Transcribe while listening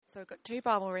So we've got two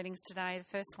Bible readings today.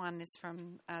 The first one is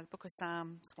from the book of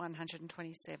Psalms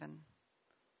 127.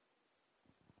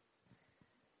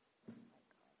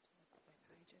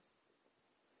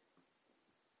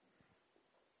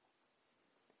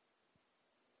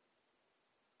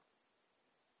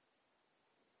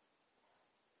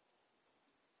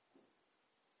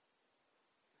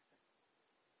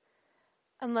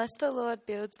 Unless the Lord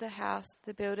builds the house,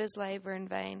 the builders labour in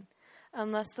vain.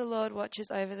 Unless the Lord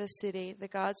watches over the city, the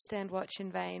guards stand watch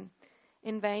in vain.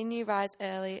 In vain you rise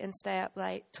early and stay up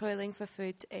late, toiling for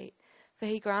food to eat, for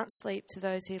he grants sleep to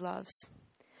those he loves.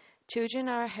 Children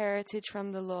are a heritage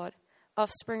from the Lord,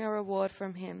 offspring a reward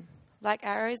from him. Like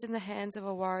arrows in the hands of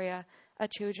a warrior are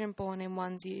children born in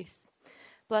one's youth.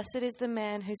 Blessed is the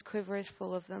man whose quiver is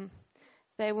full of them.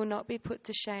 They will not be put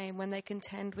to shame when they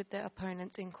contend with their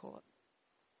opponents in court.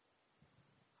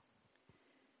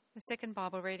 The second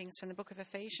Bible reading is from the book of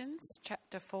Ephesians,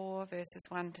 chapter 4, verses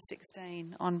 1 to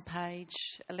 16, on page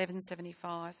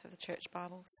 1175 of the Church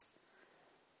Bibles.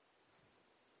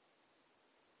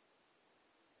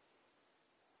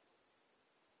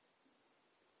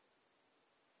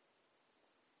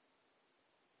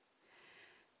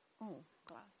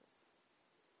 Glasses.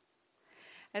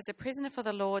 As a prisoner for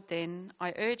the Lord, then,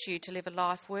 I urge you to live a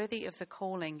life worthy of the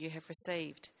calling you have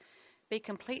received. Be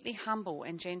completely humble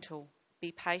and gentle.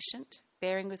 Be patient,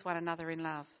 bearing with one another in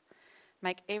love.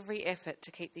 Make every effort to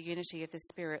keep the unity of the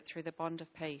Spirit through the bond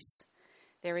of peace.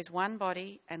 There is one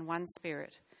body and one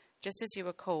Spirit, just as you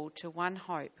were called to one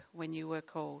hope when you were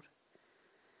called.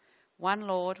 One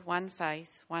Lord, one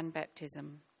faith, one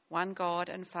baptism, one God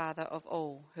and Father of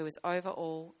all, who is over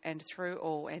all and through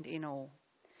all and in all.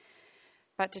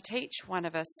 But to each one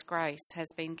of us grace has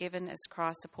been given as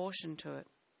Christ apportioned to it.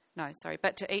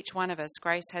 But to each one of us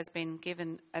grace has been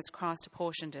given as Christ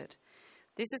apportioned it.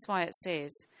 This is why it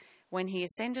says, when he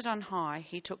ascended on high,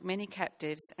 he took many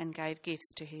captives and gave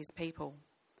gifts to his people.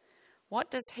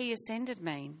 What does he ascended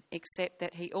mean, except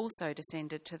that he also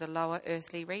descended to the lower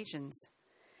earthly regions?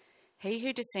 He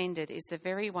who descended is the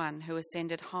very one who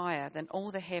ascended higher than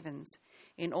all the heavens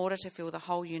in order to fill the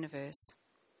whole universe.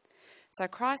 So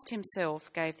Christ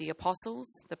himself gave the apostles,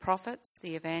 the prophets,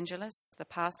 the evangelists, the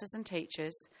pastors and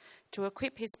teachers to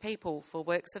equip his people for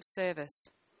works of service,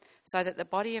 so that the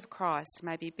body of Christ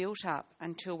may be built up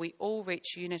until we all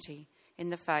reach unity in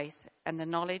the faith and the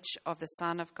knowledge of the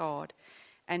Son of God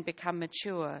and become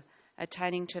mature,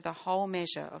 attaining to the whole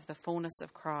measure of the fullness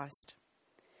of Christ.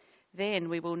 Then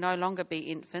we will no longer be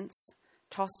infants,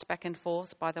 tossed back and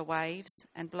forth by the waves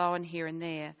and blown here and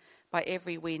there by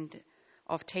every wind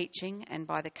of teaching and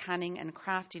by the cunning and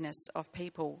craftiness of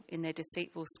people in their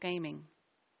deceitful scheming.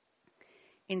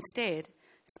 Instead,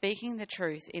 speaking the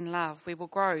truth in love, we will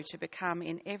grow to become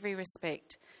in every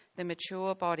respect the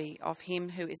mature body of him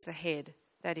who is the head,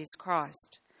 that is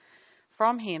Christ.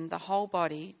 From him the whole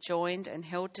body, joined and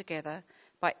held together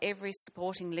by every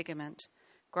supporting ligament,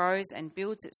 grows and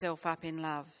builds itself up in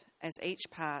love as each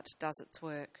part does its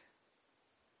work.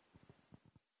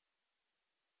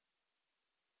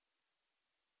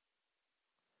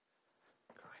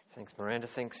 Thanks, Miranda.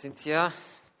 Thanks, Cynthia.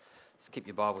 Let's keep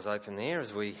your Bibles open there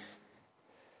as we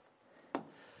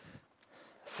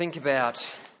think about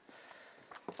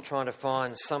trying to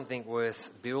find something worth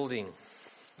building.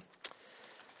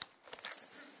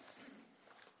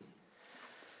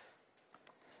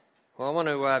 Well, I want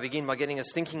to begin by getting us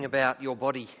thinking about your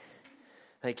body,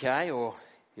 okay, or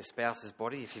your spouse's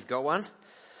body if you've got one,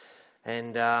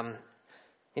 and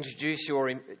reintroduce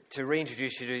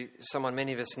you to someone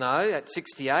many of us know. At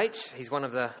 68, he's one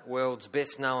of the world's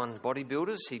best-known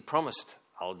bodybuilders. He promised,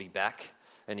 I'll be back,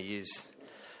 and he is.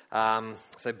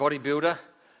 So bodybuilder,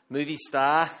 movie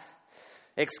star,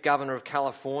 ex-governor of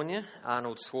California,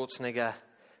 Arnold Schwarzenegger,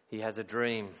 he has a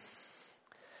dream.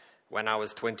 When I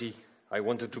was 20, I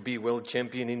wanted to be world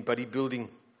champion in bodybuilding.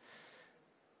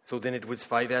 So then it was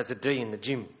 5 hours a day in the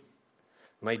gym.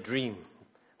 My dream,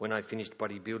 when I finished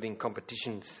bodybuilding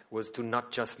competitions, was to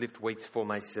not just lift weights for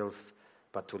myself,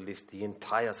 but to lift the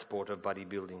entire sport of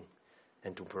bodybuilding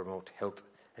and to promote health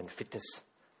and fitness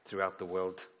throughout the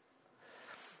world.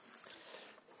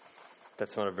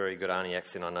 That's not a very good Arnie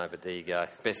accent, I know, but there you go.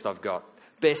 Best I've got.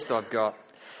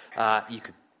 You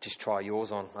could just try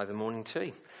yours on over morning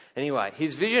tea. Anyway,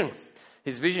 his vision,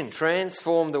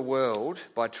 transform the world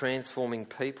by transforming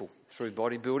people through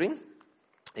bodybuilding.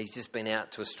 He's just been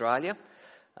out to Australia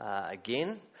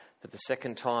again for the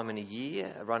second time in a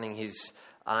year, running his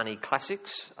Arnie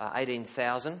Classics,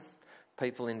 18,000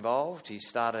 people involved. He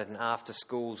started an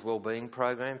after-schools wellbeing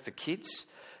program for kids.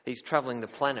 He's travelling the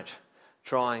planet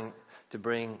trying to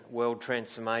bring world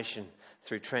transformation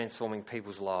through transforming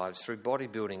people's lives, through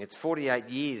bodybuilding. It's 48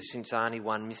 years since Arnie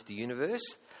won Mr.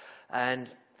 Universe, and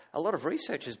a lot of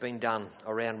research has been done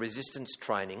around resistance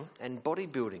training and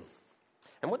bodybuilding.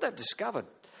 And what they've discovered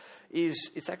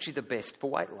is it's actually the best for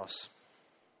weight loss.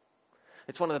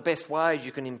 It's one of the best ways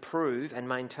you can improve and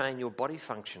maintain your body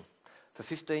function for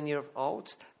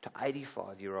 15-year-olds to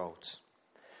 85-year-olds.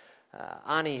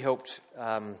 Arnie helped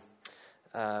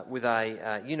with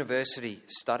a university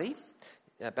study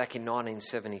back in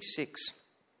 1976,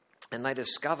 and they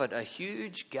discovered a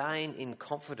huge gain in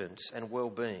confidence and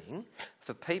well-being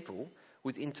for people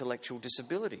with intellectual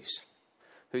disabilities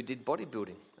who did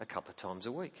bodybuilding a couple of times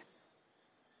a week.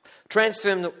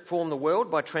 Transform the world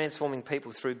by transforming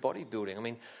people through bodybuilding. I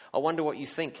mean, I wonder what you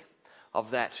think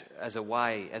of that as a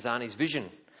way, as Arnie's vision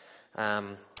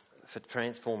for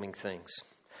transforming things.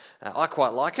 I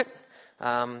quite like it,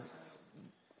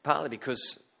 partly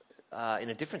because, in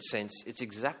a different sense, it's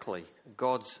exactly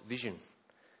God's vision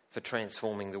for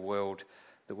transforming the world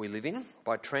that we live in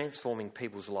by transforming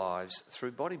people's lives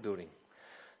through bodybuilding.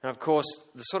 And of course,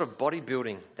 the sort of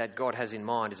bodybuilding that God has in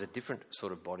mind is a different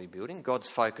sort of bodybuilding. God's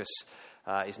focus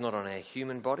is not on our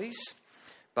human bodies,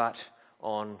 but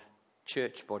on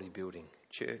church bodybuilding.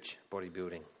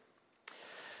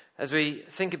 As we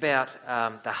think about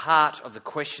the heart of the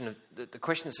question, the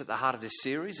question that's at the heart of this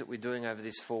series that we're doing over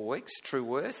this 4 weeks, True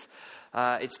Worth,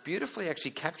 it's beautifully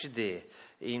actually captured there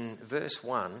in verse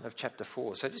 1 of chapter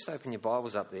 4. So just open your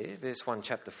Bibles up there, verse 1,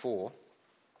 chapter 4.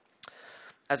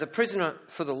 As a prisoner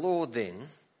for the Lord, then,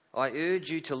 I urge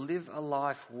you to live a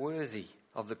life worthy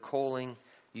of the calling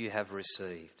you have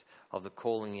received.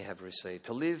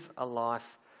 To live a life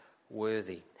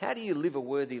worthy. How do you live a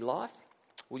worthy life?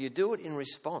 Well, you do it in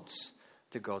response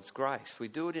to God's grace. We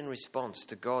do it in response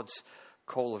to God's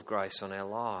call of grace on our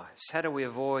lives. How do we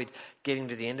avoid getting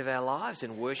to the end of our lives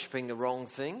and worshipping the wrong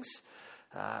things?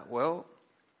 Well,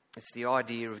 it's the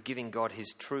idea of giving God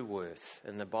his true worth,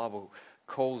 and the Bible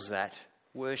calls that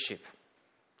worship.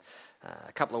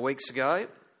 A couple of weeks ago,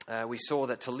 we saw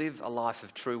that to live a life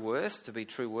of true worth, to be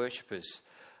true worshippers,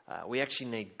 we actually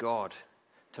need God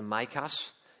to make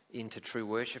us into true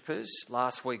worshippers.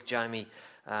 Last week, Jamie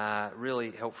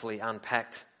really helpfully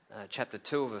unpacked chapter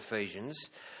 2 of Ephesians,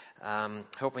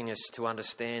 helping us to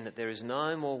understand that there is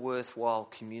no more worthwhile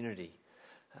community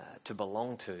to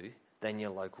belong to than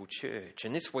your local church.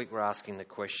 And this week we're asking the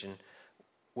question,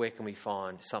 where can we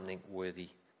find something worthy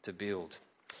to build?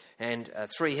 And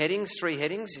three headings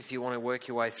if you want to work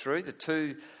your way through. The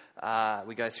two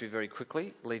we go through very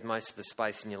quickly. Leave most of the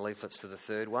space in your leaflets for the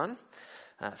third one.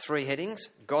 3 headings: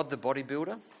 God the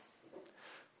bodybuilder,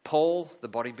 Paul the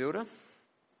bodybuilder,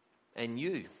 and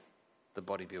you the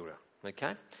bodybuilder.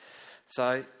 Okay?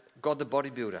 So, God the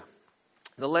bodybuilder.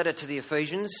 The letter to the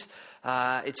Ephesians,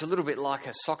 it's a little bit like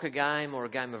a soccer game or a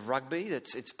game of rugby.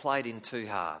 It's played in 2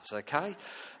 halves, okay?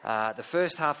 The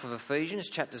first half of Ephesians,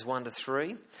 chapters 1 to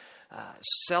 3,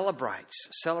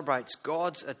 celebrates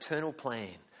God's eternal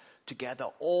plan to gather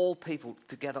all people,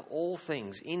 to gather all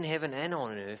things in heaven and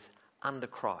on earth under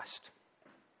Christ.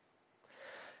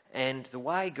 And the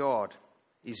way God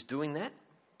is doing that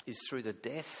is through the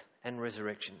death and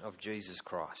resurrection of Jesus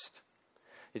Christ.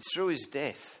 It's through his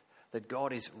death that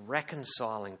God is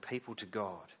reconciling people to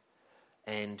God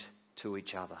and to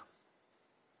each other.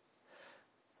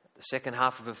 The second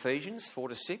half of Ephesians 4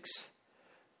 to 6,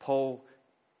 Paul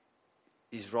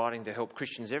is writing to help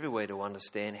Christians everywhere to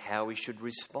understand how we should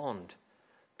respond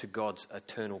to God's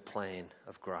eternal plan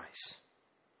of grace.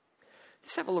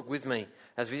 Just have a look with me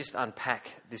as we just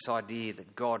unpack this idea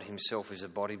that God himself is a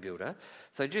bodybuilder.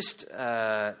 So just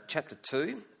chapter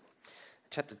 2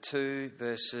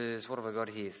 verses, what have I got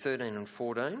here? 13 and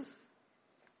 14.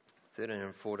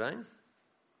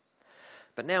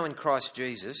 But now in Christ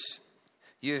Jesus,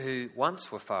 you who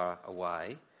once were far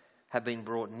away have been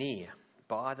brought near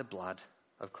by the blood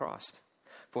of Christ.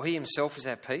 For he himself is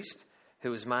our peace,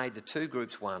 who has made the 2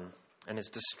 groups one and has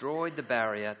destroyed the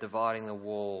barrier dividing the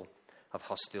wall of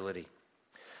hostility.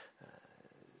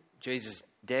 Jesus'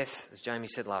 death, as Jamie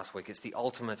said last week, it's the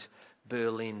ultimate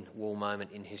Berlin Wall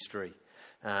moment in history.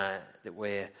 That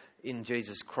where in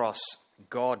Jesus' cross,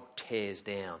 God tears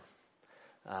down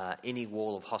any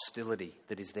wall of hostility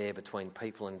that is there between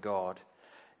people and God,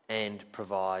 and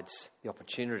provides the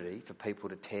opportunity for people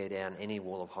to tear down any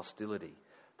wall of hostility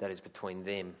that is between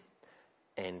them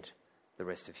and the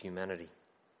rest of humanity.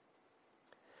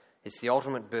 It's the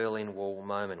ultimate Berlin Wall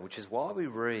moment, which is why we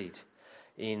read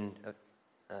in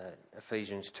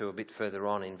Ephesians 2 a bit further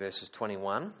on in verses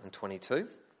 21 and 22,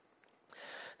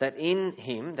 that in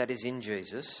him, that is in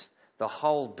Jesus, the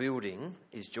whole building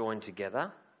is joined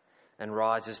together and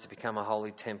rises to become a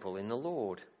holy temple in the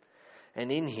Lord.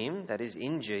 And in him, that is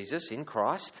in Jesus, in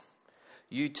Christ,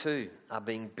 you too are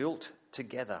being built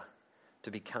together to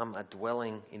become a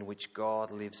dwelling in which God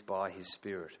lives by his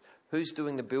Spirit. Who's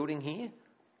doing the building here?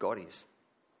 God is.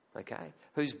 Okay?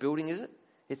 Whose building is it?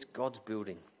 It's God's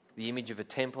building. The image of a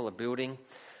temple, a building,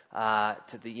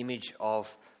 to the image of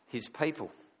his people,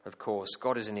 of course.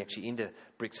 God isn't actually into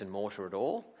bricks and mortar at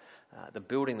all. The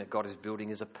building that God is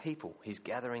building is a people. He's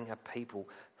gathering a people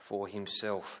for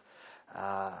himself.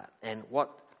 And what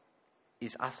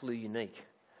is utterly unique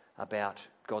about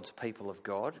God's people of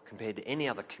God compared to any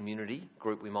other community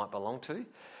group we might belong to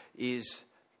is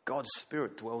God's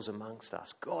Spirit dwells amongst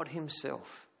us. God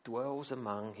himself dwells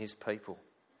among his people.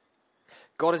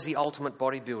 God is the ultimate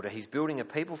bodybuilder. He's building a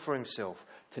people for himself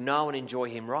to know and enjoy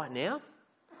him right now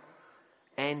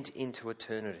and into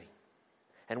eternity.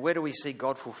 And where do we see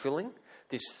God fulfilling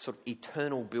this sort of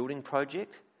eternal building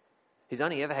project? He's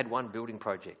only ever had one building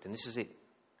project, and this is it.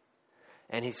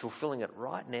 And he's fulfilling it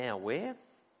right now. Where?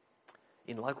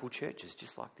 In local churches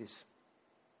just like this.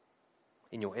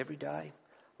 In your everyday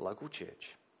local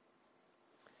church.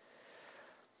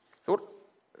 Thought,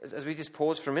 as we just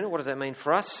pause for a minute, what does that mean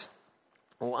for us?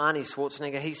 Well, Arnie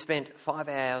Schwarzenegger, he spent 5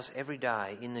 hours every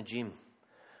day in the gym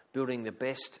building the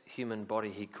best human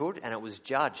body he could, and it was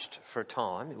judged for a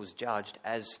time, it was judged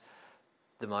as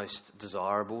the most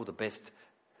desirable, the best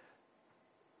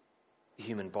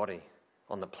human body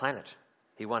on the planet.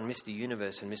 He won Mr.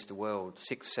 Universe and Mr. World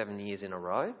 6-7 years in a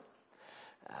row.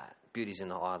 Beauty's in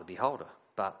the eye of the beholder,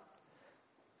 but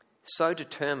so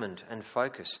determined and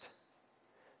focused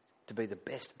to be the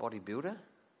best bodybuilder,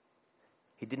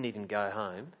 he didn't even go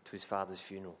home to his father's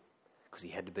funeral because he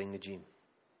had to be in the gym.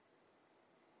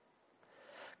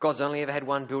 God's only ever had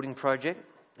one building project.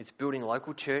 It's building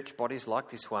local church bodies like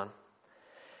this one.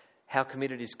 How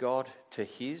committed is God to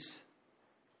his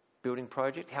building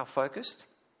project? How focused?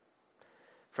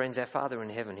 Friends, our Father in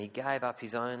heaven, he gave up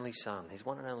his only son, his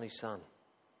one and only son.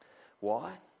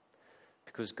 Why?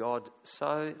 Because God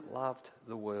so loved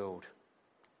the world.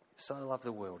 So loved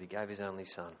the world, he gave his only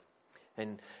son.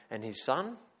 And his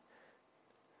son,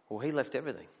 well, he left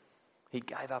everything. He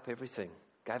gave up everything,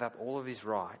 gave up all of his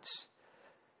rights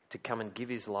to come and give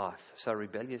his life so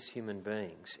rebellious human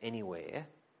beings anywhere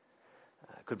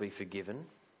could be forgiven.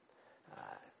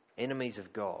 Enemies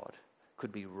of God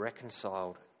could be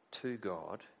reconciled to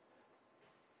God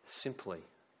simply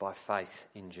by faith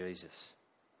in Jesus.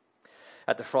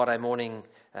 At the Friday morning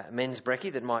men's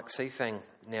brekkie that Mike Seafang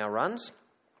now runs,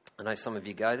 I know some of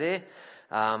you go there,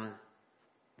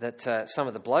 some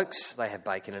of the blokes, they have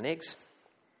bacon and eggs.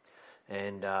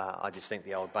 And I just think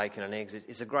the old bacon and eggs,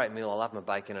 it's a great meal. I love my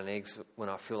bacon and eggs when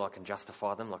I feel I can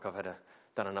justify them, like I've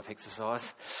done enough exercise.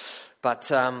 But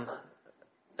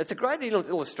it's a great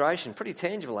illustration, pretty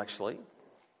tangible actually,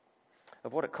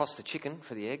 of what it costs the chicken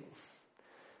for the egg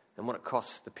and what it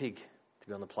costs the pig to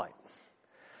be on the plate.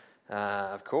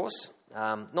 Of course,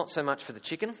 not so much for the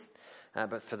chicken,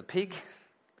 but for the pig,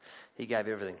 he gave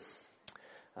everything.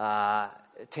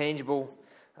 Tangible,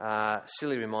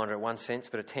 silly reminder in one sense,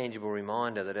 but a tangible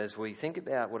reminder that as we think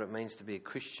about what it means to be a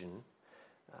Christian,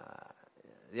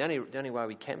 the only way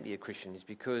we can be a Christian is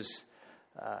because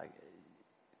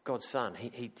God's Son,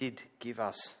 he did give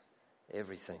us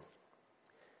everything.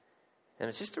 And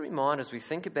it's just a reminder as we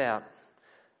think about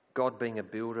God being a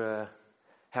builder,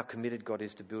 how committed God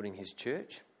is to building his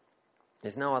church.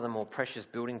 There's no other more precious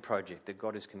building project that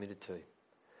God is committed to.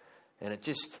 And it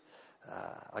just,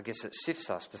 I guess it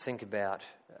sifts us to think about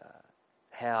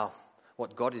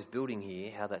what God is building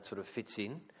here, how that sort of fits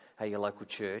in, how your local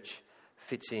church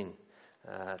fits in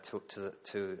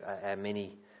to our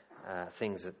many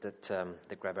things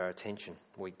that grab our attention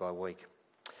week by week.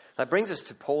 That brings us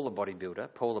to Paul the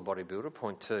bodybuilder,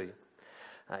 point 2.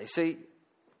 You see,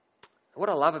 what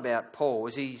I love about Paul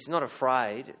is he's not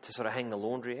afraid to sort of hang the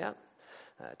laundry out,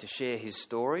 to share his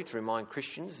story, to remind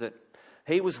Christians that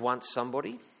he was once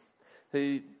somebody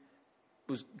who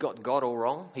got God all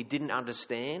wrong. He didn't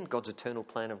understand God's eternal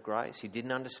plan of grace. He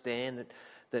didn't understand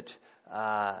that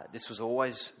this was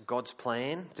always God's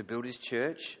plan to build his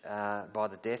church by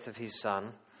the death of his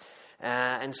son.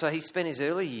 And so he spent his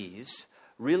early years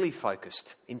really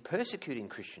focused in persecuting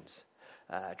Christians,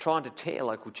 trying to tear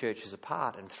local churches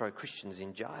apart and throw Christians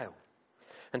in jail.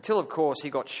 Until, of course,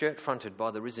 he got shirt-fronted by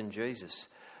the risen Jesus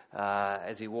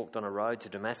as he walked on a road to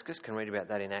Damascus. Can read about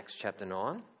that in Acts chapter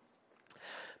 9.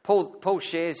 Paul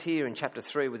shares here in chapter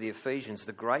 3 with the Ephesians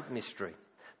the great mystery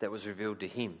that was revealed to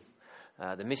him.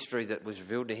 The mystery that was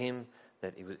revealed to him,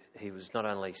 that he was not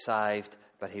only saved,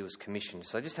 but he was commissioned.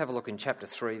 So just have a look in chapter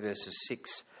 3, verses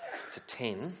 6 to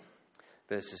 10.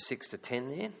 verses 6 to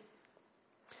 10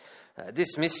 there.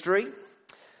 This mystery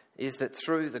is that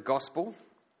through the gospel,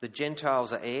 the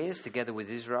Gentiles are heirs together with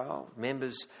Israel,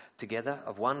 members together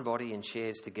of one body and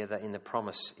shares together in the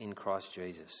promise in Christ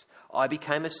Jesus. I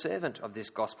became a servant of this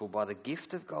gospel by the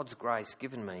gift of God's grace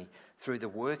given me through the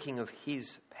working of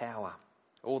his power.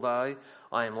 Although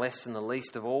I am less than the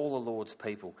least of all the Lord's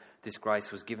people, this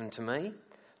grace was given to me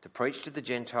to preach to the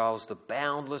Gentiles the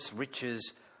boundless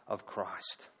riches of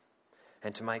Christ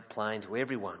and to make plain to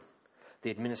everyone the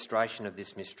administration of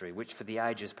this mystery, which for the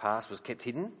ages past was kept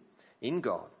hidden in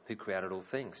God, who created all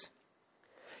things.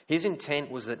 His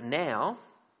intent was that now,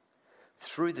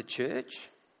 through the church,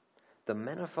 the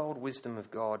manifold wisdom of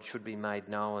God should be made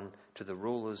known to the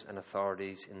rulers and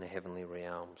authorities in the heavenly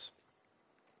realms.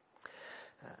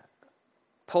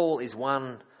 Paul is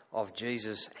one of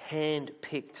Jesus'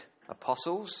 hand-picked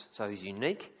apostles, so he's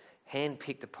unique,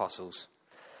 hand-picked apostles,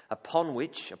 upon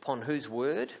whose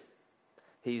word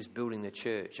he is building the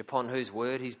church, upon whose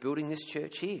word he's building this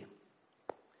church here.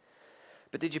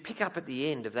 But did you pick up at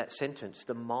the end of that sentence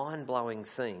the mind-blowing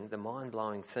thing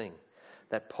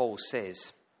that Paul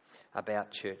says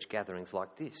about church gatherings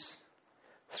like this?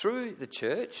 Through the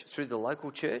church, through the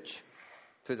local church,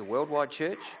 through the worldwide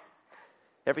church,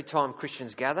 every time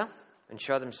Christians gather and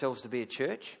show themselves to be a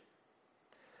church,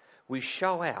 we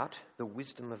show out the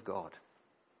wisdom of God.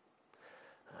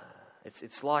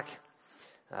 It's like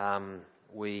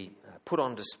we put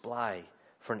on display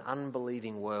for an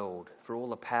unbelieving world, for all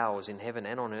the powers in heaven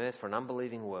and on earth, for an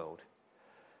unbelieving world,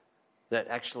 that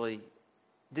actually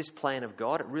this plan of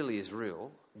God, it really is real.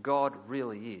 God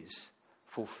really is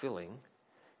fulfilling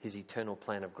his eternal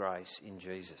plan of grace in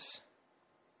Jesus.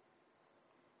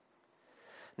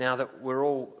 Now that we're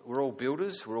all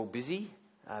builders, we're all busy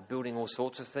building all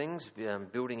sorts of things,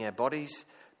 building our bodies,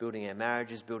 building our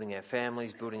marriages, building our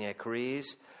families, building our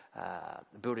careers,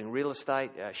 building real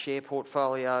estate, share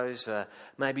portfolios,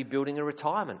 maybe building a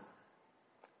retirement.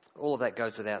 All of that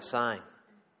goes without saying.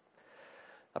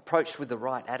 Approached with the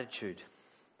right attitude,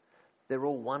 they're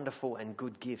all wonderful and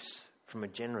good gifts from a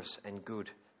generous and good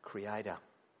Creator.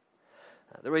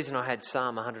 The reason I had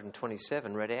Psalm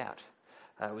 127 read out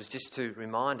was just to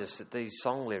remind us that these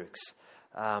song lyrics,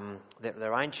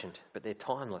 they're ancient, but they're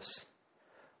timeless.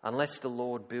 Unless the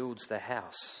Lord builds the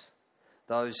house,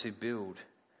 those who build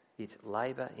it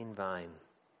labour in vain.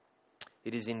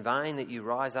 It is in vain that you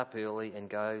rise up early and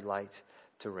go late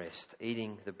to rest,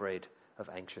 eating the bread of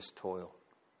anxious toil.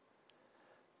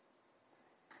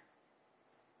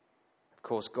 Of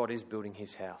course, God is building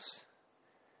his house.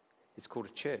 It's called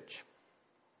a church.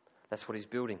 That's what he's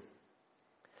building.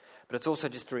 But it's also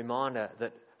just a reminder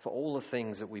that for all the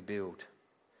things that we build,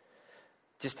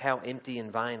 just how empty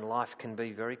and vain life can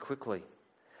be very quickly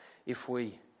if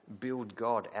we build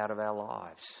God out of our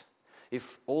lives. If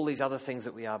all these other things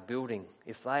that we are building,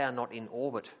 if they are not in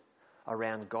orbit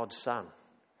around God's Son,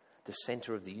 the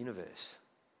centre of the universe,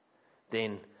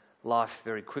 then life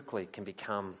very quickly can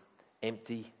become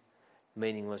empty,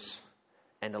 meaningless,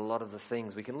 and a lot of the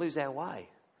things, we can lose our way.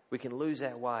 We can lose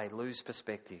our way, lose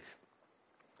perspective.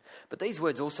 But these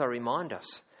words also remind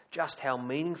us just how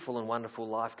meaningful and wonderful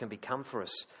life can become for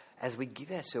us as we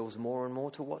give ourselves more and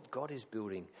more to what God is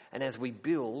building, and as we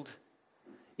build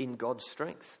in God's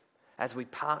strength, as we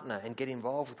partner and get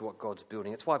involved with what God's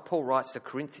building. It's why Paul writes to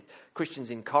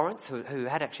Christians in Corinth who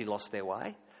had actually lost their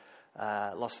way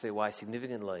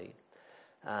significantly.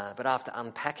 But after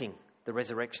unpacking the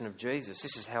resurrection of Jesus,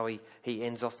 this is how he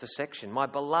ends off the section. My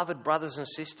beloved brothers and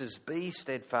sisters, be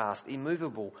steadfast,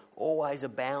 immovable, always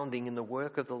abounding in the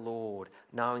work of the Lord,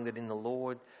 knowing that in the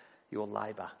Lord your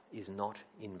labour is not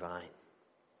in vain.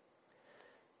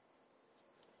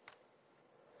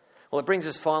 Well, it brings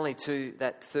us finally to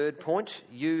that third point.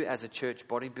 You as a church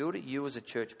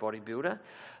bodybuilder,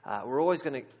 we're always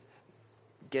going to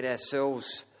get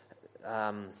ourselves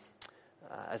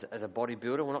as a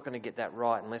bodybuilder. We're not going to get that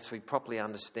right unless we properly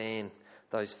understand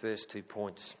those first 2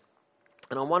 points.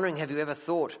 And I'm wondering, have you ever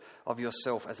thought of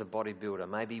yourself as a bodybuilder?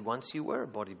 Maybe once you were a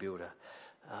bodybuilder.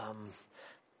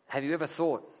 Have you ever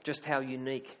thought just how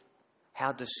unique,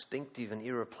 how distinctive and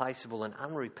irreplaceable and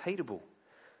unrepeatable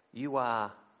you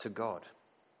are to God?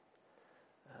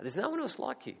 There's no one else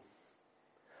like you.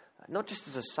 Not just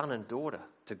as a son and daughter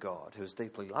to God who is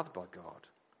deeply loved by God,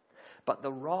 but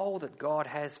the role that God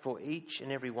has for each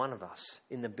and every one of us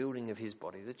in the building of his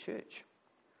body, the church.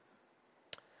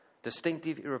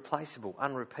 Distinctive, irreplaceable,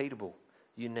 unrepeatable,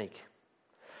 unique.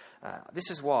 This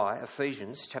is why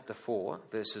Ephesians chapter 4,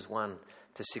 verses 1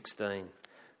 to 16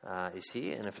 is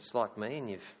here. And if it's like me and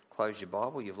you've closed your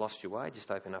Bible, you've lost your way, just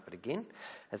open up it again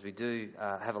as we do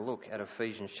have a look at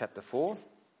Ephesians chapter 4.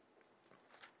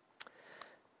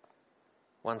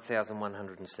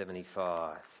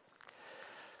 1175.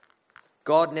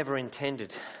 God never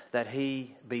intended that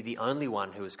he be the only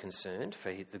one who is concerned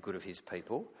for the good of his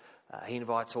people. He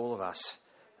invites all of us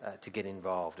to get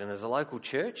involved. And as a local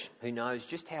church who knows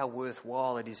just how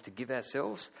worthwhile it is to give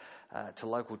ourselves to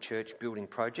local church building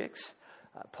projects,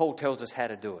 Paul tells us how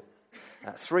to do it.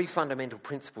 Three fundamental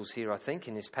principles here, I think,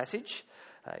 in this passage.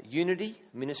 Unity,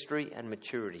 ministry and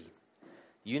maturity.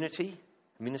 Unity,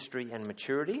 ministry and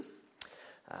maturity.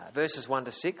 Verses 1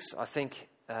 to 6, I think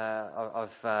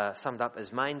I've summed up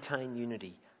as maintain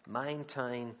unity.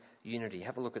 Maintain unity.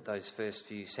 Have a look at those first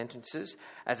few sentences.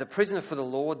 As a prisoner for the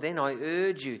Lord, then I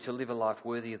urge you to live a life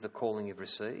worthy of the calling you've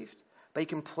received. Be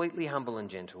completely humble and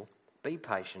gentle. Be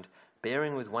patient,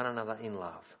 bearing with one another in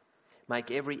love. Make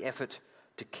every effort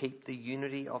to keep the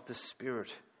unity of the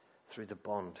Spirit through the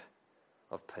bond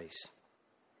of peace.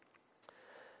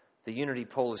 The unity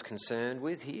Paul is concerned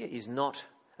with here is not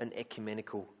an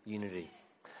ecumenical unity.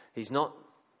 He's not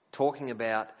talking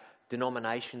about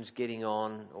denominations getting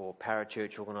on or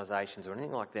parachurch organisations or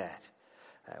anything like that.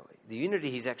 The unity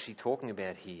he's actually talking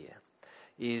about here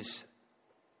is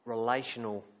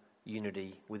relational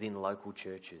unity within local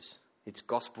churches. It's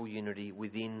gospel unity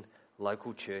within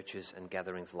local churches and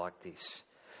gatherings like this.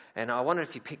 And I wonder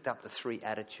if you picked up the three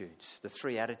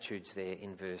attitudes there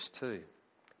in verse 2.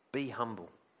 Be humble.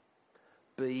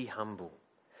 Be humble.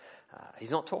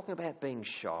 He's not talking about being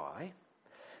shy.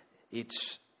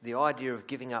 It's the idea of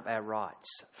giving up our rights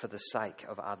for the sake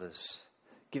of others.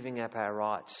 Giving up our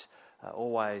rights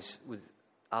always with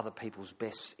other people's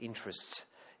best interests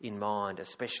in mind,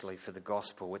 especially for the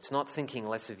gospel. It's not thinking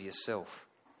less of yourself,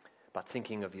 but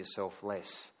thinking of yourself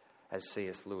less, as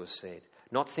C.S. Lewis said.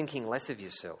 Not thinking less of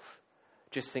yourself,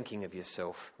 just thinking of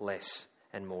yourself less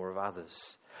and more of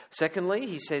others. Secondly,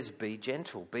 he says, be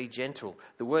gentle, be gentle.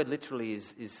 The word literally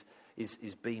is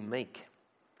be meek.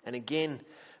 And again,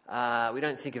 we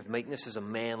don't think of meekness as a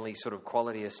manly sort of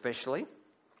quality especially,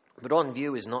 but on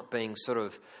view is not being sort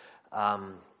of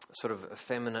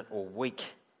effeminate or weak.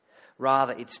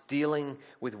 Rather, it's dealing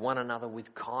with one another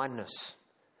with kindness,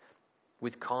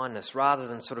 rather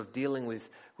than sort of dealing with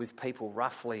people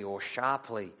roughly or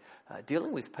sharply,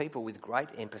 dealing with people with great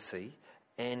empathy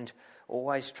and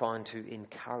always trying to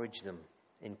encourage them,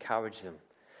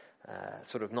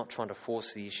 sort of not trying to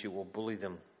force the issue or bully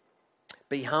them.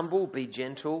 Be humble, be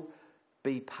gentle,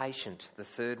 be patient. The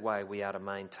third way we are to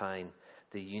maintain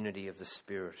the unity of the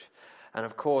Spirit. And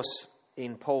of course,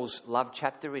 in Paul's love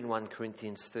chapter in 1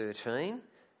 Corinthians 13,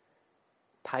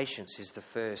 patience is the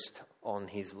first on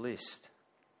his list.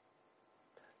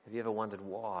 Have you ever wondered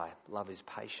why love is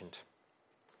patient?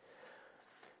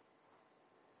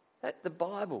 The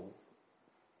Bible,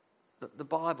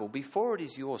 before it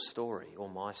is your story or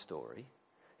my story,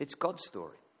 it's God's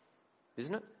story,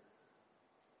 isn't it?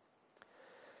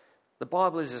 The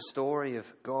Bible is a story of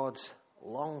God's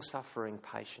long-suffering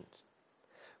patience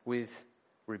with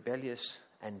rebellious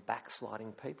and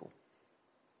backsliding people.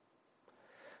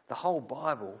 The whole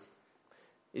Bible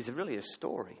is really a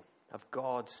story of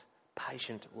God's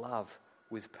patient love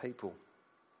with people.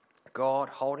 God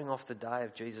holding off the day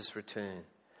of Jesus' return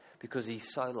because he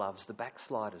so loves the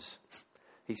backsliders.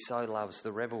 He so loves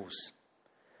the rebels.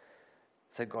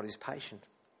 So God is patient.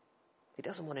 He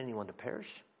doesn't want anyone to perish.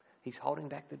 He's holding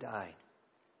back the day.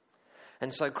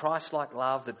 And so Christ-like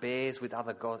love that bears with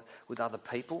other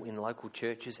people in local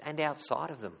churches and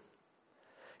outside of them.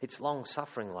 It's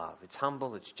long-suffering love. It's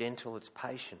humble, it's gentle, it's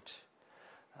patient.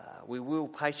 We will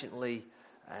patiently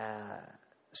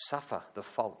suffer the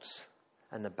faults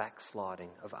and the backsliding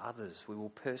of others. We will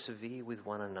persevere with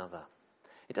one another.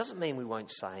 It doesn't mean we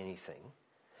won't say anything.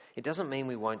 It doesn't mean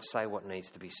we won't say what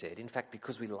needs to be said. In fact,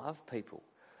 because we love people,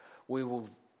 we will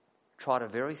try to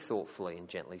very thoughtfully and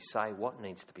gently say what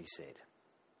needs to be said.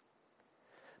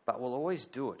 But we'll always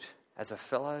do it as a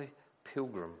fellow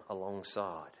pilgrim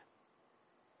alongside.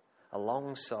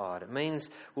 Alongside. It means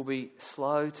we'll be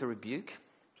slow to rebuke,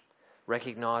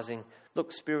 recognising,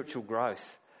 look, spiritual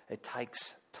growth, it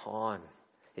takes time.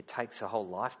 It takes a whole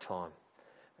lifetime.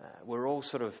 We're all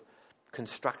sort of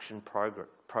construction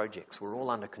projects. We're all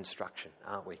under construction,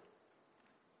 aren't we?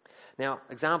 Now,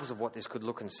 examples of what this could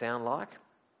look and sound like.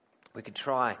 We could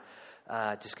try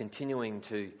just continuing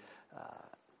to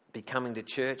be coming to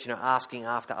church, asking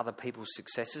after other people's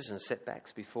successes and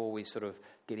setbacks before we sort of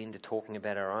get into talking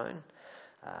about our own.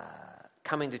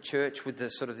 Coming to church with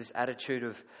this attitude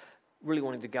of really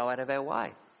wanting to go out of our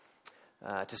way,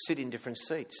 to sit in different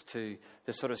seats, to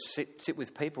sort of sit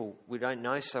with people we don't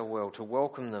know so well, to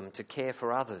welcome them, to care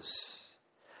for others.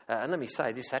 And let me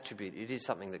say, this attribute, it is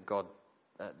something that God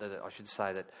that I should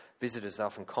say that visitors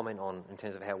often comment on in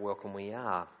terms of how welcome we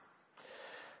are.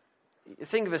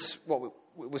 Think of us,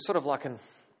 we're sort of like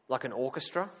an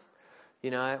orchestra,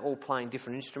 all playing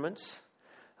different instruments.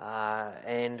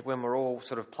 And when we're all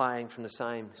sort of playing from the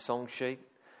same song sheet,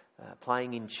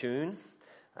 playing in tune,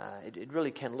 it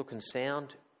really can look and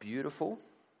sound beautiful.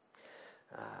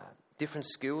 Different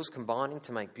skills combining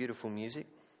to make beautiful music.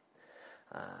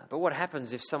 But what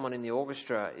happens if someone in the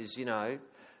orchestra is,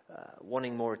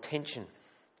 wanting more attention?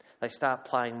 They start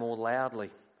playing more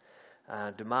loudly,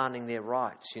 demanding their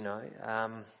rights,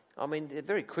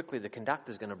 very quickly the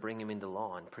conductor's going to bring him into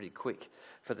line pretty quick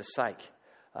for the sake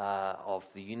of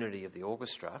the unity of the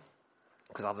orchestra,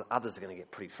 because others are going to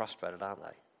get pretty frustrated, aren't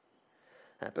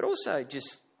they? But also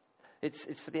just,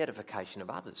 it's for the edification of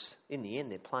others. In the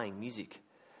end, they're playing music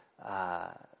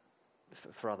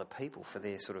for other people, for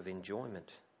their sort of enjoyment.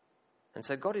 And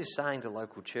so God is saying to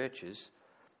local churches,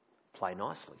 play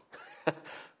nicely.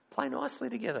 Play nicely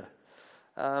together.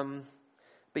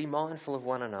 Be mindful of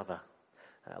one another.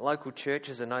 Local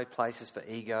churches are no places for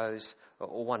egos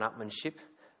or one-upmanship,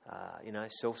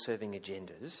 self-serving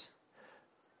agendas.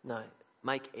 No,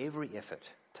 make every effort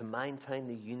to maintain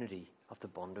the unity of the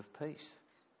bond of peace.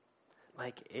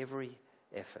 Make every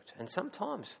effort. And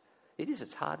sometimes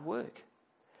it's hard work.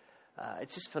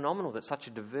 It's just phenomenal that such a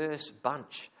diverse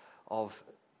bunch of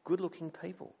good-looking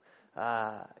people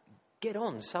get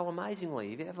on so amazingly.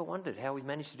 Have you ever wondered how we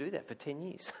managed to do that for 10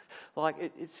 years?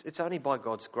 It's only by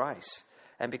God's grace,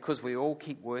 and because we all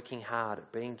keep working hard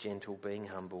at being gentle, being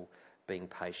humble, being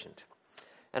patient.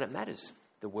 And it matters.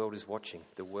 The world is watching.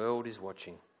 The world is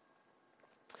watching.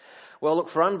 Well, look,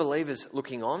 for unbelievers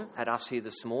looking on at us here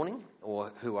this morning,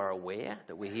 or who are aware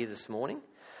that we're here this morning,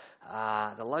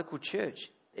 the local church,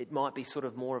 it might be sort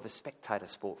of more of a spectator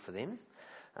sport for them,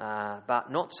 but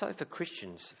not so for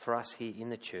Christians, for us here in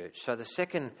the church. So the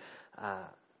second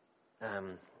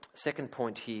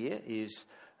point here is,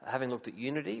 having looked at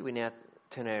unity, we now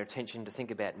turn our attention to think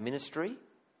about ministry.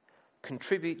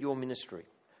 Contribute your ministry.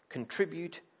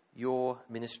 Contribute your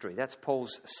ministry. That's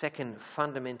Paul's second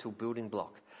fundamental building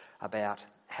block about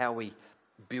how we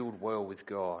build well with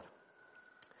God.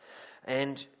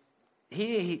 And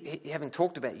here, he, having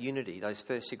talked about unity, those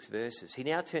first 6 verses, he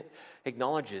now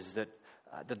acknowledges that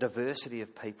the diversity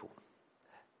of people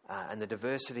and the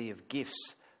diversity of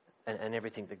gifts and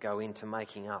everything that go into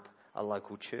making up a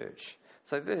local church.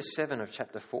 So verse 7 of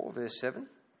chapter 4, verse 7,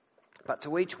 but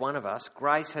to each one of us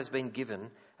grace has been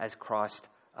given as Christ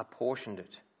apportioned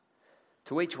it.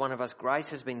 To each one of us grace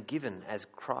has been given as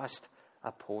Christ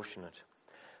apportioned it.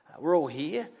 We're all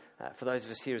here. For those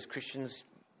of us here as Christians,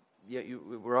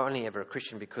 we're only ever a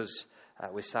Christian because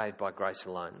we're saved by grace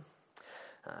alone.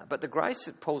 But the grace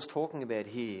that Paul's talking about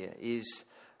here is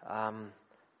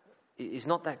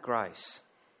not that grace.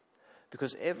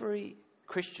 Because every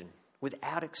Christian,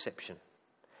 without exception,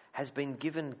 has been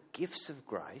given gifts of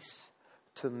grace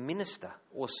to minister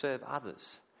or serve others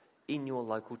in your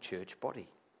local church body.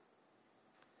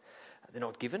 They're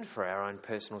not given for our own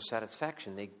personal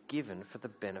satisfaction. They're given for the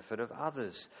benefit of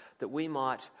others. That we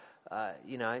might,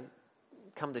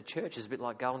 come to church is a bit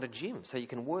like going to gym. So you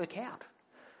can work out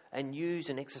and use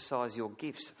and exercise your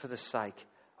gifts for the sake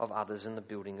of others and the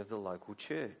building of the local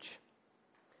church.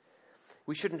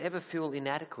 We shouldn't ever feel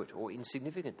inadequate or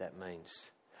insignificant, that means.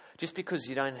 Just because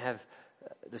you don't have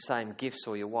the same gifts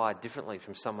or you're wired differently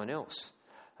from someone else,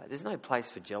 there's no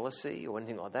place for jealousy or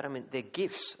anything like that. I mean, they're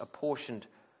gifts apportioned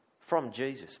from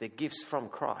Jesus. They're gifts from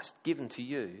Christ, given to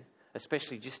you,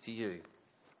 especially just to you,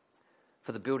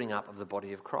 for the building up of the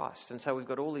body of Christ. And so we've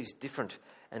got all these different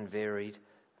and varied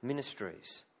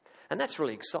ministries. And that's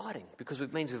really exciting because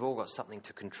it means we've all got something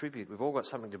to contribute. We've all got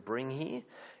something to bring here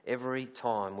every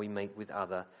time we meet with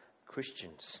other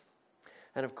Christians.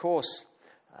 And of course,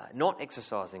 not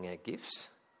exercising our gifts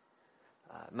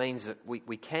means that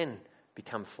we can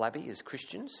become flabby as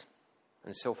Christians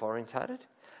and self-orientated,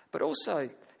 but also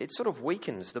it sort of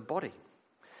weakens the body.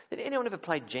 Did anyone ever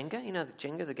played Jenga? You know,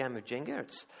 Jenga, the game of Jenga?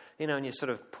 It's, and you sort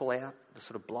of pull out the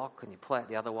sort of block and you pull out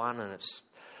the other one, and it's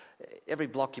every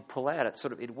block you pull out,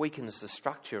 it weakens the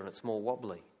structure and it's more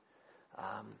wobbly.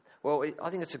 I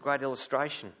think it's a great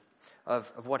illustration of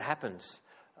what happens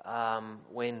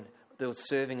when the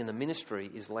serving in the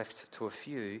ministry is left to a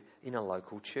few in a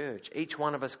local church. Each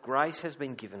one of us, grace has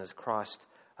been given as Christ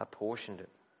apportioned it.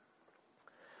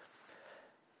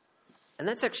 And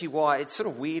that's actually why it's sort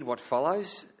of weird what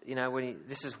follows.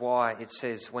 This is why it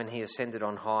says, when he ascended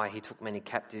on high, he took many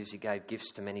captives, he gave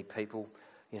gifts to many people.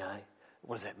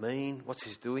 What does that mean? What's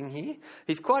he doing here?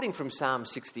 He's quoting from Psalm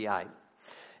 68.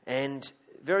 And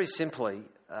very simply,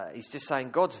 he's just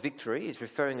saying God's victory is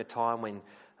referring to a time when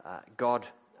God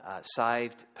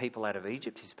saved people out of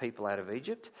Egypt, his people out of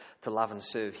Egypt, to love and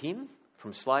serve him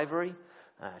from slavery,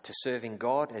 to serving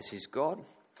God as his God.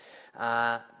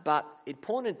 But it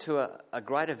pointed to a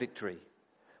greater victory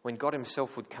when God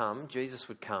himself would come, Jesus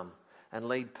would come and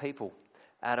lead people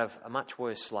out of a much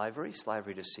worse slavery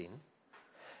to sin,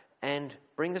 and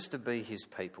bring us to be his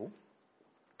people,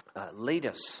 lead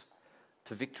us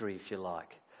to victory, if you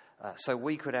like, so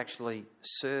we could actually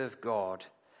serve God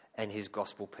and his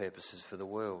gospel purposes for the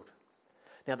world.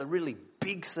 Now, the really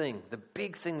big thing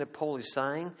that Paul is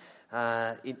saying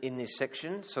in this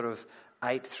section, sort of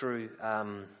 8 through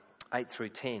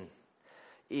 10,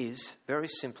 is very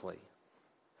simply,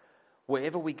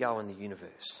 wherever we go in the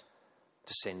universe,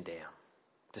 descend down,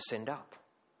 descend up,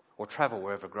 or travel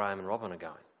wherever Graham and Robin are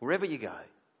going. Wherever you go,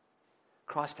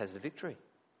 Christ has the victory.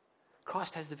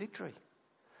 Christ has the victory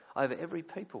over every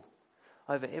people,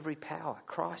 over every power.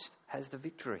 Christ has the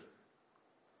victory.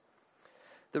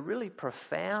 The really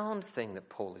profound thing that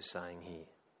Paul is saying here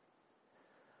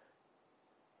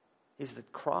is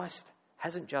that Christ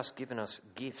hasn't just given us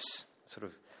gifts, sort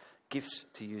of gifts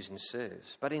to use in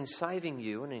service, but in saving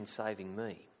you and in saving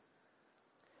me,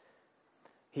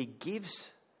 he gives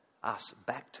us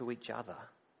back to each other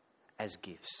as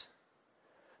gifts.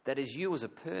 That is, you as a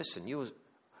person,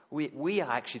 we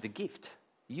are actually the gift.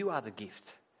 You are the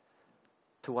gift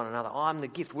to one another. I'm the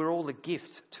gift. We're all the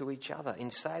gift to each other. In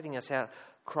saving us out,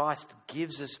 Christ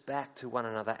gives us back to one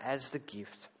another as the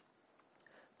gift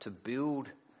to build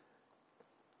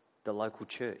the local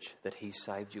church that he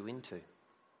saved you into.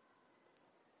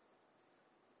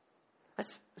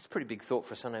 That's a pretty big thought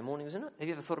for a Sunday morning, isn't it? Have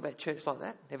you ever thought about church like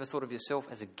that? Ever thought of yourself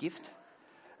as a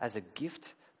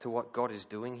gift to what God is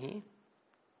doing here?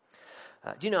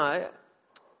 Do you know,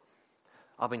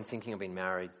 I've been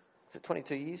married, is it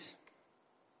 22 years?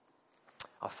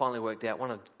 I finally worked out one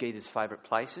of Geeta's favourite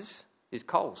places is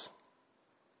Coles.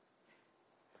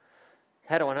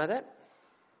 How do I know that?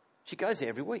 She goes there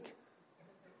every week.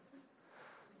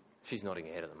 She's nodding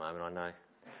her head at the moment, I know.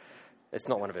 It's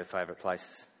not one of her favourite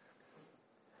places.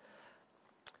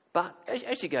 But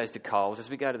as she goes to Coles, as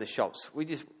we go to the shops, we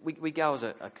go as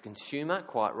a consumer,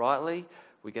 quite rightly.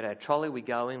 We get our trolley, we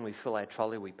go in, we fill our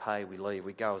trolley, we pay, we leave.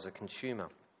 We go as a consumer.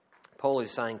 Paul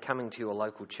is saying, coming to your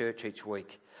local church each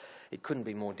week, it couldn't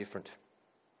be more different.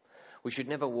 We should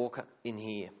never walk in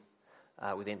here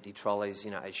with empty trolleys,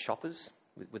 as shoppers,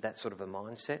 with that sort of a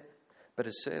mindset, but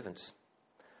as servants.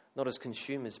 Not as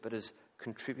consumers, but as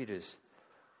contributors.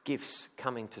 Gifts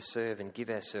coming to serve and give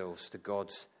ourselves to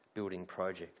God's building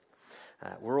project.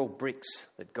 We're all bricks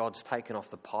that God's taken off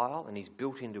the pile and he's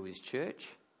built into his church.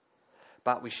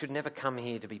 But we should never come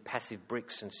here to be passive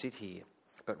bricks and sit here,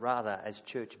 but rather as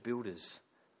church builders.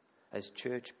 As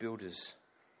church builders.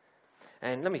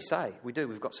 And let me say,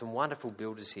 we've got some wonderful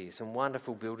builders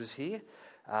here,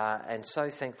 and so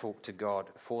thankful to God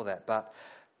for that. But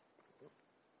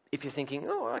if you're thinking,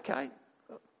 oh, okay,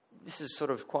 this is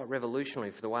sort of quite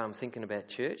revolutionary for the way I'm thinking about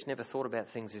church, never thought about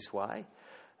things this way.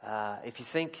 If you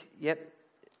think,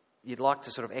 you'd like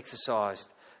to sort of exercise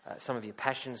some of your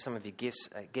passions, some of your gifts,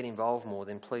 get involved more,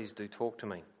 then please do talk to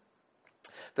me.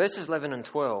 Verses 11 and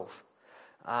 12,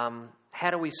 how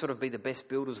do we sort of be the best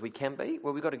builders we can be?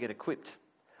 Well, we've got to get equipped.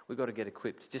 We've got to get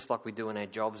equipped, just like we do in our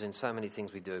jobs and so many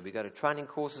things we do. We go to training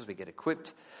courses, we get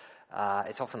equipped.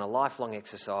 It's often a lifelong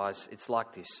exercise. It's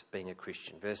like this, being a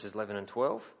Christian. Verses 11 and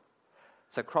 12.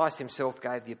 So Christ himself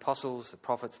gave the apostles, the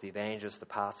prophets, the evangelists, the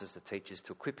pastors, the teachers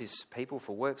to equip his people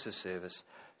for works of service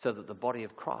so that the body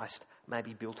of Christ may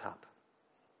be built up.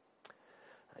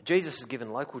 Jesus has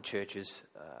given local churches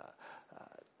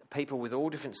people with all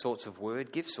different sorts of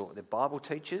word gifts, or the Bible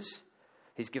teachers.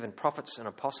 He's given prophets and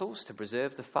apostles to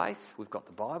preserve the faith. We've got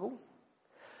the Bible.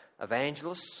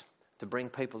 Evangelists to bring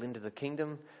people into the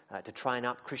kingdom, to train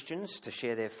up Christians to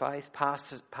share their faith.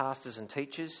 Pastors and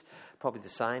teachers, probably the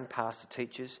same, pastor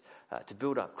teachers, to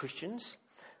build up Christians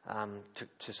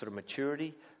to sort of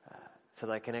maturity, so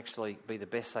they can actually be the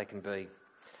best they can be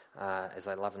as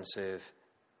they love and serve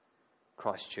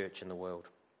Christ's church in the world.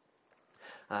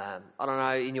 I don't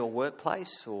know, in your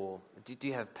workplace, or do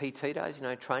you have PT days,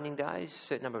 training days, a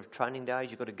certain number of training days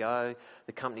you've got to go,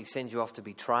 the company sends you off to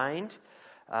be trained.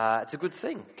 It's a good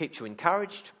thing. It keeps you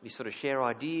encouraged. You sort of share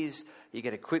ideas. You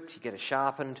get equipped. You get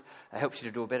sharpened. It helps you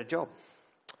to do a better job.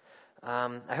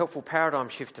 A helpful paradigm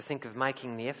shift to think of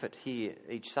making the effort here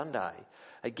each Sunday.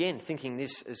 Again, thinking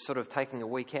this is sort of taking a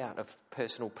week out of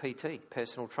personal PT,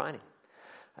 personal training,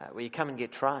 where you come and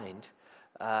get trained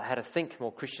how to think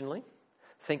more Christianly,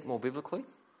 think more biblically,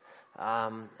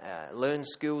 learn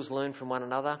skills, learn from one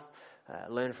another,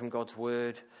 learn from God's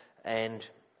word, and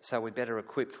so we're better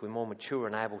equipped, we're more mature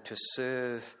and able to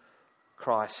serve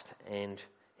Christ and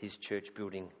his church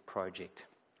building project.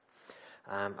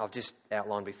 I've just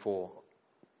outlined before,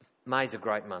 May's a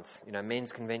great month. You know,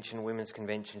 men's convention, women's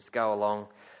conventions, go along,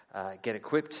 get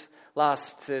equipped.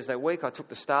 Last Thursday week, I took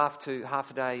the staff to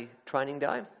half-a-day training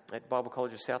day at Bible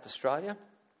College of South Australia.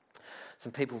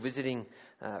 Some people visiting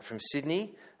from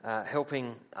Sydney,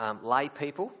 helping lay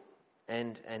people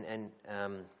and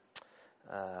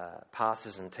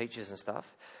pastors and teachers and stuff,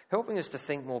 helping us to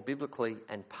think more biblically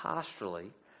and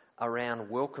pastorally around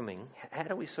welcoming. How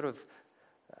do we sort of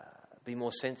be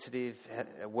more sensitive,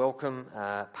 welcome,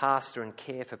 pastor and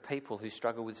care for people who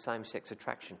struggle with same-sex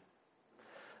attraction?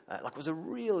 It was a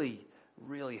really,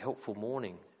 really helpful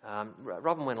morning.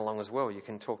 Robin went along as well. You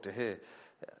can talk to her.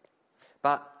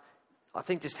 But I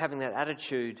think just having that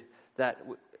attitude that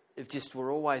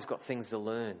we're always got things to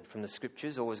learn from the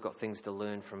Scriptures, always got things to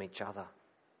learn from each other.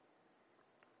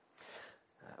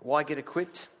 Why get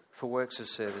equipped? For works of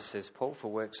service, says Paul,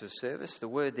 for works of service. The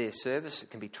word there, service,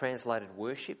 it can be translated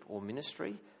worship or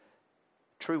ministry.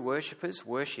 True worshippers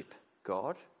worship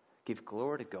God, give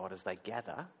glory to God as they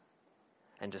gather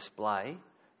and display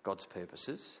God's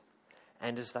purposes,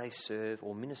 and as they serve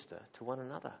or minister to one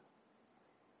another.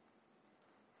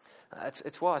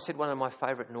 It's why I said one of my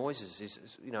favourite noises is,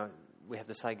 we have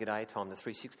the say good day time, the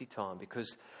 360 time,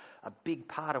 because a big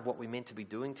part of what we're meant to be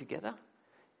doing together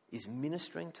is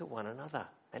ministering to one another.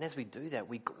 And as we do that,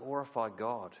 we glorify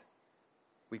God.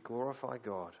 We glorify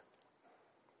God.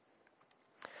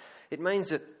 It means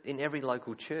that in every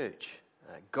local church,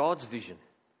 God's vision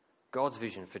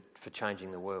for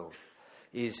changing the world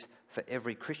is for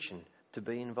every Christian to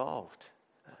be involved.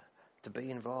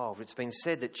 It's been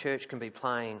said that church can be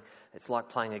it's like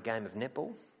playing a game of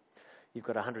netball. You've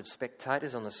got 100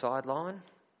 spectators on the sideline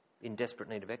in desperate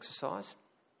need of exercise,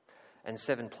 and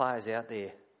 7 players out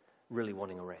there really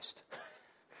wanting a rest.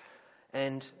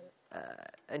 And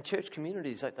church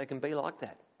communities, they can be like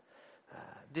that.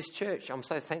 This church, I'm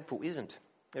so thankful, isn't.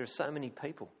 There are so many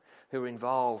people who are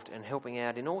involved and helping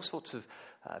out in all sorts of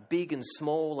big and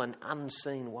small and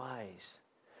unseen ways.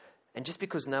 And just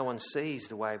because no one sees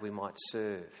the way we might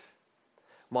serve,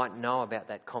 might know about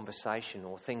that conversation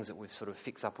or things that we've sort of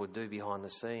fix up or do behind the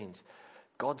scenes,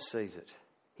 God sees it.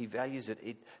 He values it.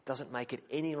 It doesn't make it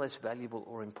any less valuable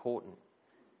or important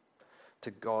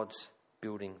to God's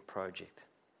building project.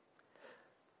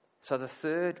 So the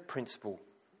third principle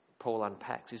Paul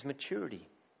unpacks is maturity.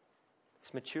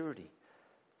 It's maturity.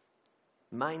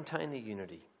 Maintain the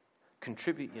unity.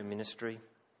 Contribute your ministry.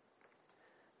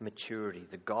 Maturity.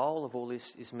 The goal of all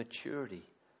this is maturity,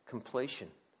 completion.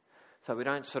 So we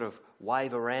don't sort of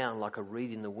wave around like a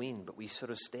reed in the wind, but we sort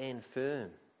of stand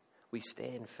firm. We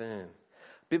stand firm.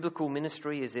 Biblical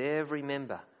ministry is every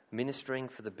member ministering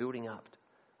for the building up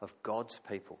of God's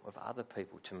people, of other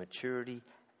people, to maturity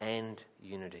and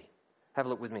unity. Have a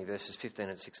look with me, verses 15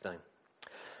 and 16.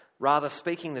 Rather,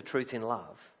 speaking the truth in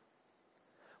love,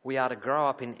 we are to grow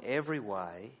up in every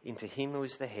way into him who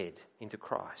is the head, into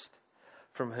Christ,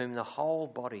 from whom the whole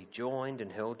body, joined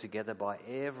and held together by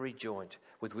every joint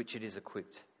with which it is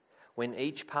equipped, when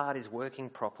each part is working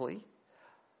properly,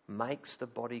 makes the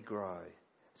body grow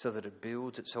so that it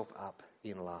builds itself up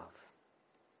in love.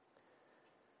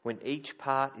 When each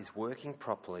part is working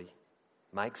properly,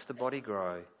 makes the body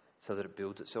grow so that it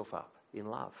builds itself up in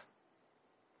love.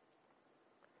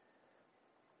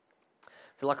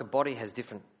 I feel like a body has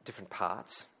different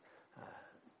parts,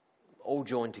 all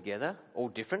joined together, all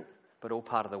different, but all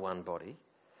part of the one body.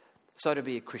 So to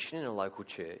be a Christian in a local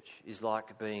church is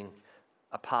like being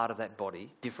a part of that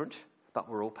body, different, but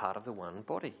we're all part of the one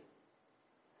body.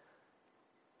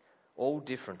 All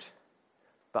different,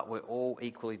 but we're all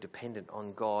equally dependent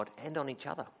on God and on each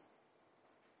other.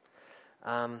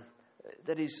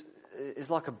 That is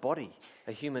like a body,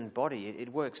 a human body.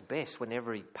 It works best when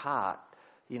every part,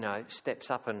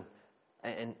 steps up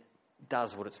and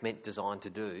does what it's designed to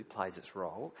do, plays its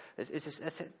role.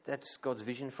 That's God's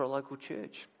vision for a local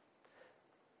church.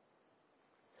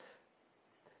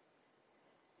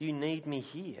 You need me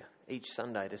here each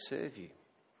Sunday to serve you,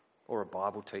 or a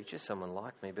Bible teacher, someone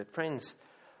like me. But friends,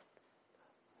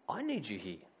 I need you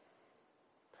here.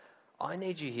 I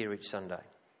need you here each Sunday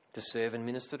to serve and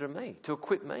minister to me, to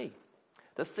equip me.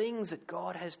 The things that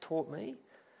God has taught me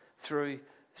through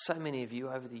so many of you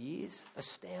over the years,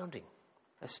 astounding.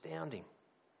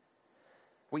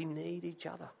 We need each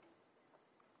other.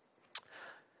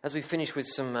 As we finish with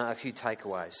a few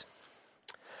takeaways,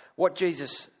 what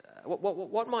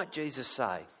might Jesus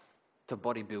say to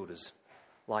bodybuilders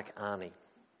like Arnie?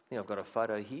 I've got a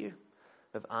photo here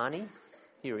of Arnie.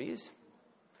 Here he is.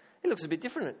 He looks a bit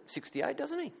different at 68,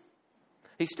 doesn't he?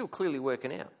 He's still clearly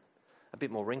working out. A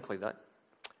bit more wrinkly, though.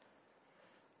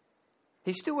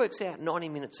 He still works out 90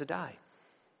 minutes a day.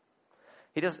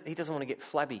 He doesn't want to get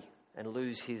flabby and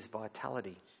lose his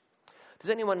vitality. Does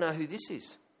anyone know who this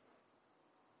is?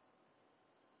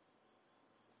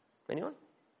 Anyone?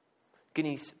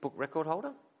 Guinness Book record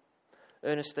holder?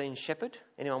 Ernestine Shepherd.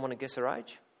 Anyone want to guess her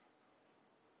age?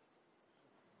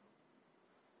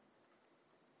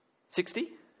 60?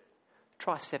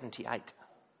 Try 78.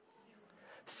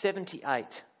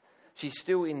 78. She's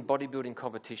still in bodybuilding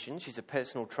competitions. She's a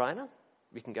personal trainer.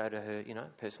 We can go to her,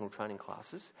 personal training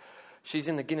classes. She's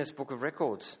in the Guinness Book of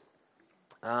Records,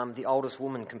 the oldest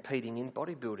woman competing in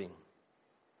bodybuilding.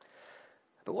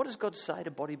 But what does God say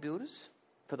to bodybuilders?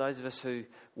 For those of us who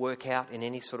work out in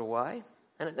any sort of way.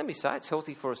 And let me say, it's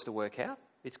healthy for us to work out.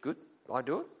 It's good. I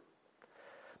do it.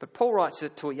 But Paul writes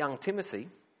it to a young Timothy,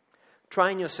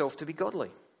 train yourself to be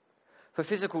godly. For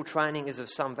physical training is of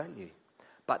some value,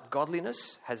 but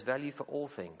godliness has value for all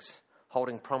things,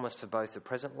 holding promise for both the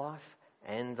present life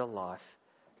and the life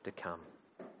to come.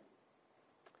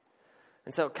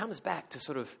 And so it comes back to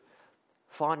sort of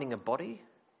finding a body,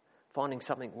 finding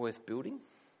something worth building.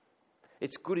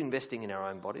 It's good investing in our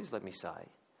own bodies, let me say.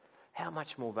 How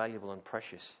much more valuable and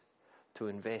precious to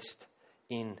invest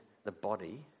in the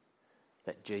body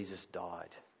that Jesus died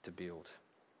to build.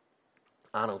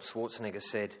 Arnold Schwarzenegger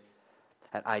said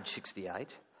at age 68,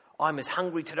 I'm as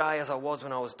hungry today as I was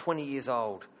when I was 20 years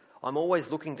old. I'm always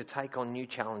looking to take on new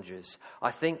challenges. I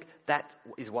think that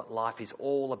is what life is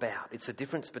all about. It's the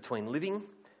difference between living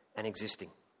and existing.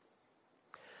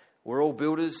 We're all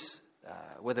builders,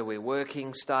 whether we're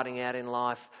working, starting out in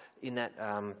life, in that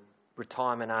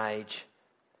retirement age.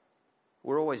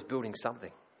 We're always building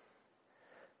something.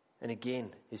 And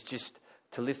again, it's just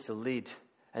to lift the lid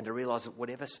and to realise that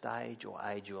whatever stage or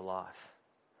age of your life,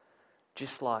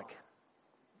 just like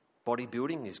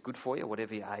bodybuilding is good for you,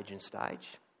 whatever your age and stage,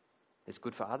 it's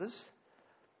good for others.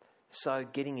 So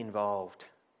getting involved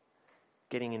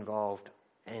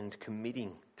and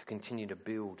committing to continue to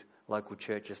build local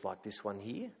churches like this one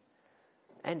here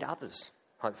and others,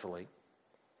 hopefully.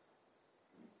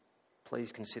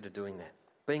 Please consider doing that.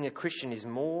 Being a Christian is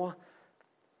more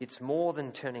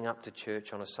than turning up to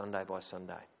church on a Sunday by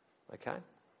Sunday, okay?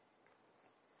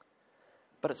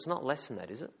 But it's not less than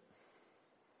that, is it?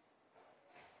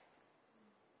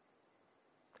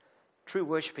 True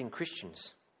worshipping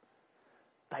Christians,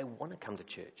 they want to come to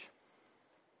church.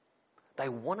 They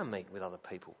want to meet with other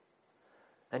people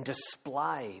and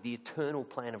display the eternal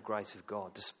plan of grace of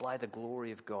God, display the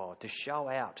glory of God, to show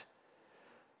out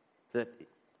that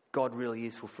God really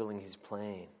is fulfilling his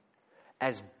plan.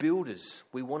 As builders,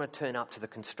 we want to turn up to the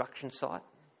construction site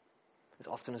as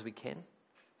often as we can,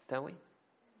 don't we?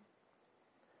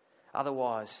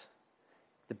 Otherwise,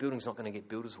 the building's not going to get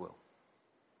built as well.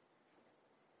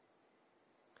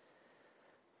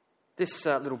 This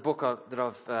little book that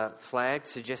I've flagged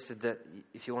suggested that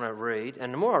if you want to read,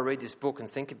 and the more I read this book and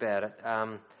think about it,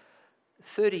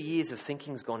 30 years of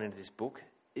thinking's gone into this book.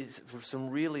 Is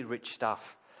some really rich stuff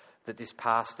that this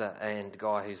pastor and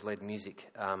guy who's led music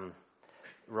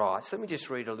writes. Let me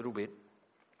just read a little bit.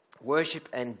 Worship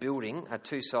and building are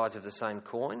two sides of the same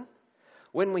coin.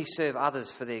 When we serve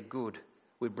others for their good,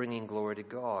 we're bringing glory to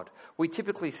God. We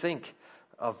typically think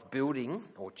of building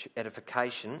or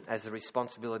edification as the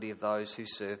responsibility of those who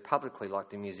serve publicly, like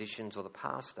the musicians or the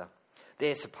pastor.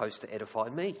 They're supposed to edify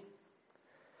me.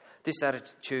 This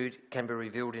attitude can be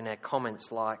revealed in our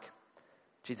comments like,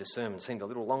 gee, the sermon seemed a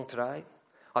little long today.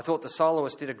 I thought the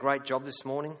soloist did a great job this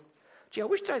morning. Gee, I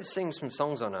wish they'd sing some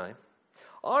songs I know.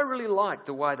 I really liked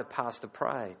the way the pastor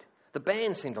prayed. The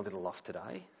band seemed a little off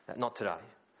today. Not today.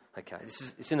 Okay,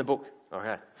 it's in the book. All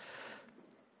right.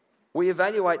 We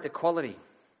evaluate the quality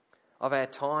of our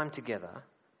time together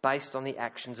based on the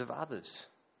actions of others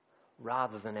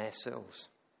rather than ourselves.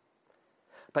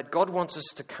 But God wants us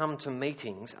to come to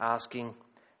meetings asking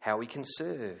how we can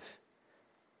serve.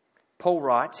 Paul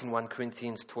writes in 1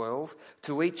 Corinthians 12,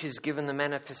 to each is given the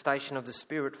manifestation of the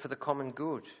Spirit for the common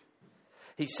good.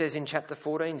 He says in chapter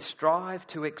 14, strive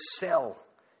to excel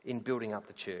in building up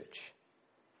the church.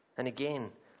 And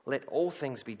again, let all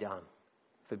things be done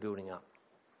for building up.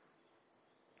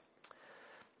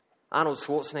 Arnold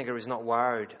Schwarzenegger is not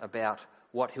worried about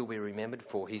what he'll be remembered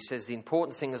for. He says, the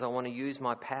important thing is I want to use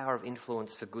my power of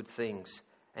influence for good things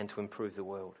and to improve the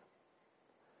world.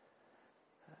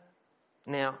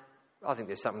 Now, I think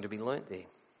there's something to be learnt there.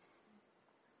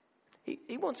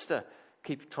 He wants to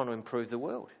keep trying to improve the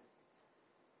world.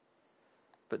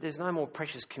 But there's no more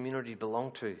precious community to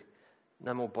belong to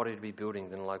No more body to be building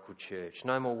than a local church.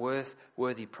 No more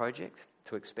worthy project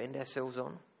to expend ourselves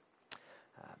on.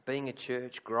 Being a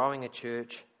church, growing a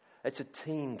church, it's a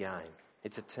team game.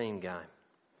 It's a team game.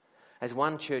 As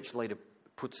one church leader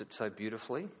puts it so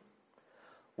beautifully,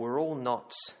 we're all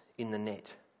knots in the net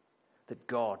that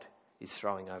God is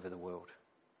throwing over the world.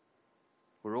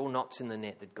 We're all knots in the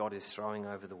net that God is throwing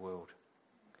over the world.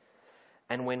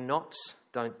 And when knots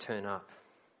don't turn up,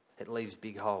 it leaves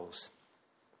big holes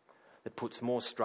that puts more strain